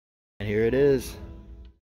here it is.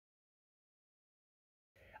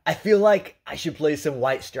 I feel like I should play some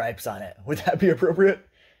White Stripes on it. Would that be appropriate?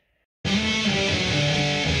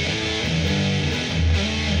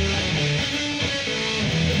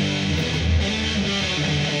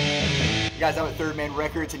 Guys, I'm at Third Man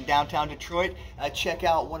Records in downtown Detroit. Check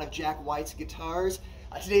out one of Jack White's guitars.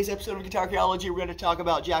 Today's episode of Guitarchaeology, we're going to talk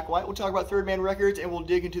about Jack White, we'll talk about Third Man Records, and we'll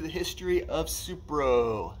dig into the history of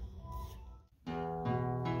Supro.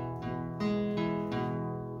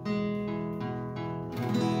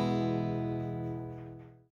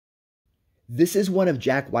 This is one of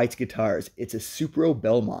Jack White's guitars. It's a Supro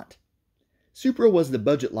Belmont. Supro was the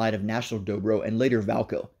budget line of National Dobro and later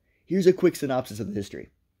Valco. Here's a quick synopsis of the history.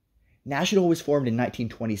 National was formed in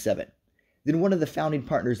 1927. Then one of the founding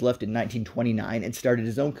partners left in 1929 and started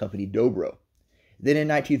his own company, Dobro. Then in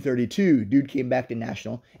 1932, Dude came back to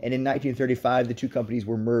National, and in 1935, the two companies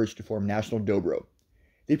were merged to form National Dobro.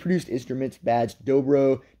 They produced instruments badged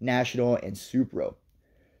Dobro, National, and Supro.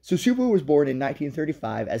 So Supro was born in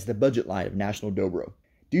 1935 as the budget line of National Dobro.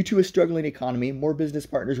 Due to a struggling economy, more business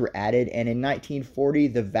partners were added, and in 1940,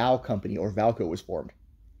 the V.A.L.Company, or Valco, was formed.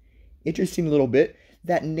 Interesting little bit,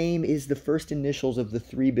 that name is the first initials of the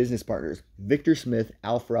three business partners, Victor Smith,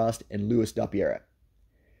 Al Frost, and Louis Dopyera.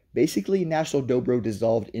 Basically, National Dobro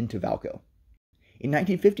dissolved into Valco. In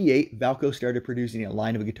 1958, Valco started producing a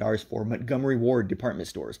line of guitars for Montgomery Ward department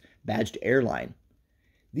stores, badged Airline.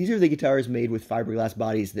 These are the guitars made with fiberglass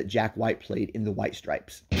bodies that Jack White played in the White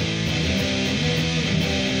Stripes. The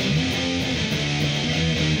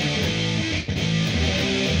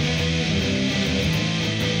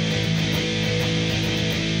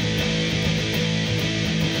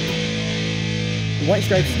White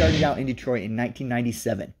Stripes started out in Detroit in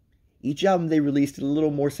 1997. Each album they released a little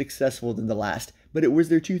more successful than the last, but it was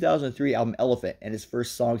their 2003 album Elephant and his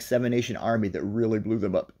first song Seven Nation Army that really blew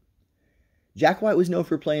them up. Jack White was known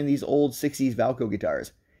for playing these old 60s Valco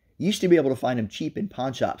guitars. You used to be able to find them cheap in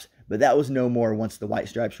pawn shops, but that was no more once the White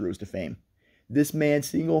Stripes rose to fame. This man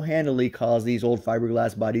single-handedly caused these old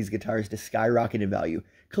fiberglass bodies guitars to skyrocket in value,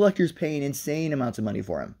 collectors paying insane amounts of money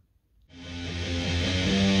for them.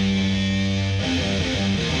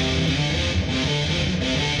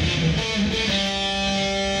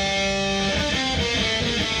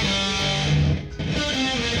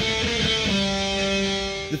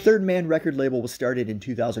 The Third Man record label was started in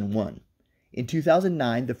 2001. In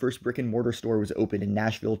 2009, the first brick-and-mortar store was opened in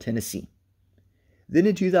Nashville, Tennessee. Then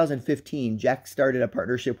in 2015, Jack started a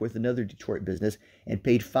partnership with another Detroit business and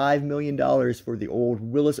paid $5 million for the old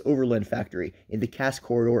Willis Overland factory in the Cass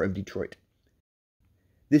Corridor of Detroit.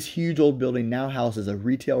 This huge old building now houses a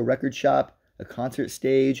retail record shop, a concert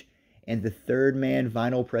stage, and the Third Man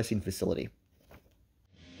vinyl pressing facility.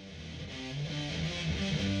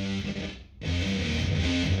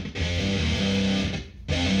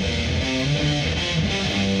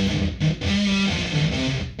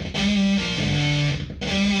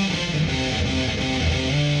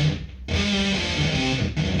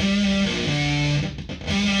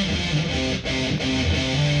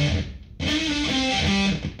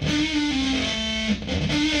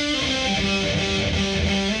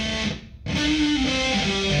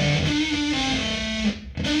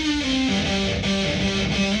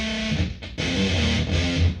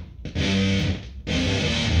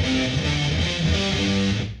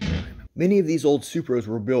 Many of these old Supros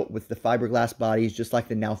were built with the fiberglass bodies just like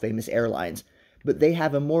the now famous Airlines, but they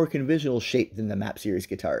have a more conventional shape than the Map Series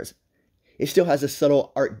guitars. It still has a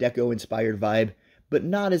subtle Art Deco inspired vibe, but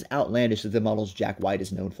not as outlandish as the models Jack White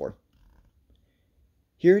is known for.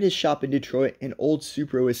 Here at his shop in Detroit, an old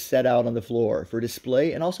Supro is set out on the floor for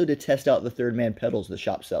display and also to test out the Third Man pedals the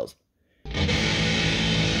shop sells.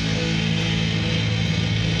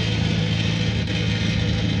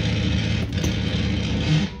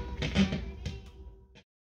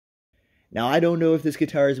 Now, I don't know if this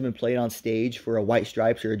guitar has been played on stage for a White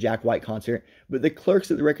Stripes or a Jack White concert, but the clerks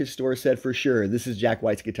at the record store said for sure this is Jack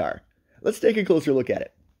White's guitar. Let's take a closer look at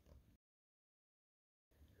it.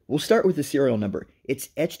 We'll start with the serial number. It's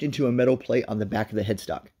etched into a metal plate on the back of the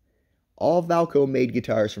headstock. All Valco made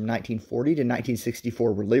guitars from 1940 to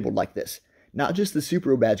 1964 were labeled like this. Not just the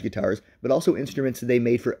Supro badge guitars, but also instruments they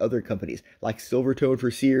made for other companies, like Silvertone for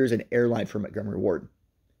Sears and Airline for Montgomery Ward.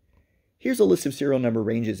 Here's a list of serial number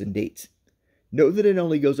ranges and dates. Note that it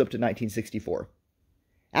only goes up to 1964.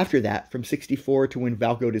 After that, from 64 to when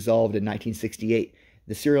Valco dissolved in 1968,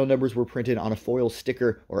 the serial numbers were printed on a foil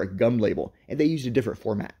sticker or a gum label, and they used a different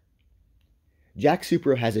format. Jack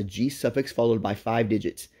Supro has a G suffix followed by 5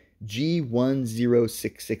 digits,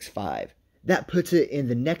 G10665. That puts it in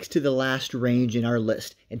the next to the last range in our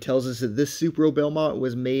list and tells us that this Supro Belmont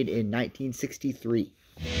was made in 1963.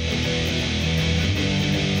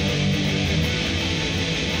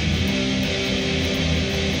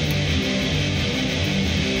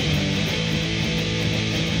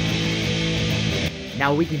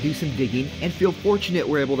 Now we can do some digging and feel fortunate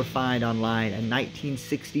we're able to find online a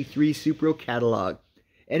 1963 Supro catalog,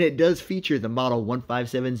 and it does feature the model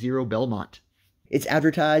 1570 Belmont. It's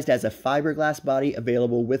advertised as a fiberglass body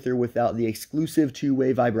available with or without the exclusive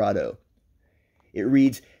two-way vibrato. It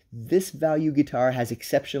reads, "This value guitar has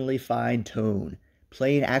exceptionally fine tone.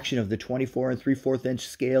 Playing action of the 24 3/4 inch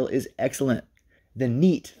scale is excellent. The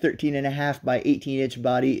neat 13.5 by 18 inch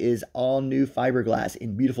body is all new fiberglass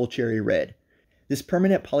in beautiful cherry red. This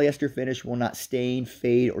permanent polyester finish will not stain,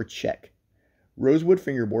 fade, or check. Rosewood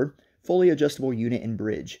fingerboard, fully adjustable unit and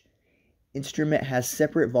bridge. Instrument has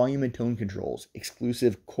separate volume and tone controls,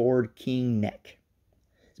 exclusive chord king neck."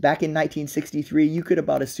 Back in 1963, you could have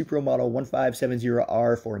bought a Supro Model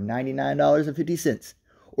 1570R for $99.50,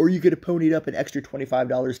 or you could have ponied up an extra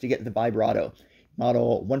 $25 to get the vibrato.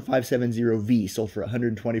 Model 1570V sold for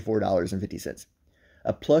 $124.50.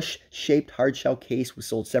 A plush-shaped hardshell case was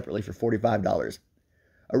sold separately for $45.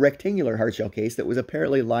 A rectangular hardshell case that was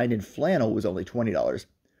apparently lined in flannel was only $20.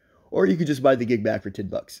 Or you could just buy the gig bag for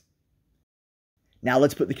 $10. Now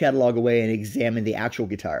let's put the catalog away and examine the actual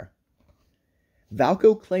guitar.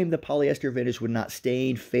 Valco claimed the polyester finish would not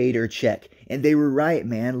stain, fade, or check, and they were right,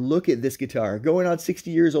 man. Look at this guitar, going on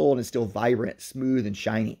 60 years old and still vibrant, smooth, and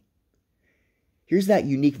shiny. Here's that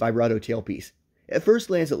unique vibrato tailpiece. At first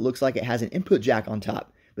glance, it looks like it has an input jack on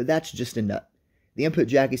top, but that's just a nut. The input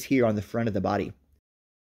jack is here on the front of the body.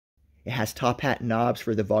 It has top hat knobs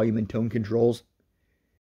for the volume and tone controls.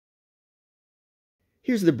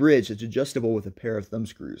 Here's the bridge that's adjustable with a pair of thumb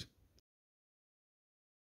screws.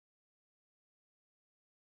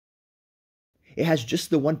 It has just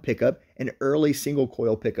the one pickup, an early single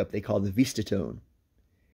coil pickup they call the Vista Tone.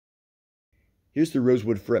 Here's the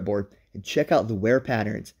rosewood fretboard, and check out the wear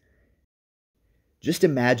patterns. Just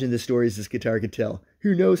imagine the stories this guitar could tell.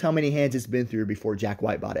 Who knows how many hands it's been through before Jack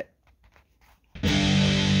White bought it.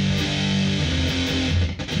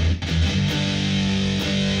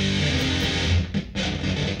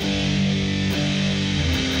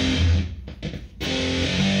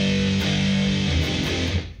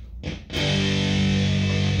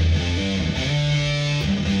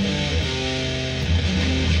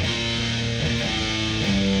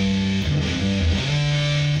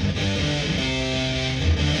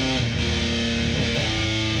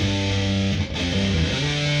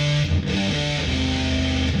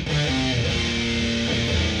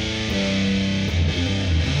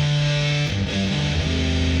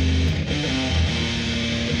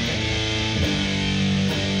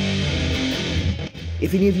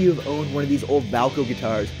 If any of you have owned one of these old Valco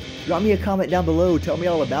guitars, drop me a comment down below, tell me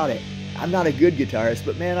all about it. I'm not a good guitarist,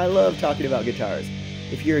 but man, I love talking about guitars.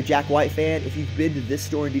 If you're a Jack White fan, if you've been to this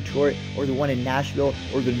store in Detroit, or the one in Nashville,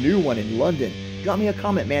 or the new one in London, drop me a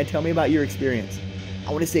comment, man, tell me about your experience.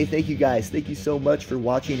 I want to say thank you guys, thank you so much for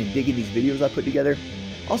watching and digging these videos I put together.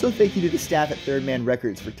 Also thank you to the staff at Third Man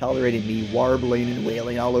Records for tolerating me warbling and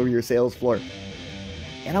wailing all over your sales floor.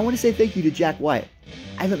 And I want to say thank you to Jack White.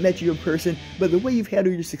 I haven't met you in person, but the way you've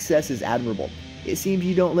handled your success is admirable. It seems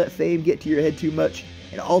you don't let fame get to your head too much,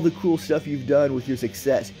 and all the cool stuff you've done with your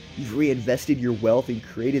success. You've reinvested your wealth and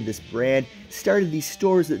created this brand, started these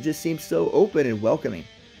stores that just seem so open and welcoming.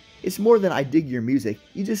 It's more than I dig your music,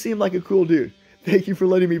 you just seem like a cool dude. Thank you for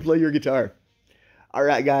letting me play your guitar.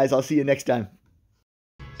 Alright guys, I'll see you next time.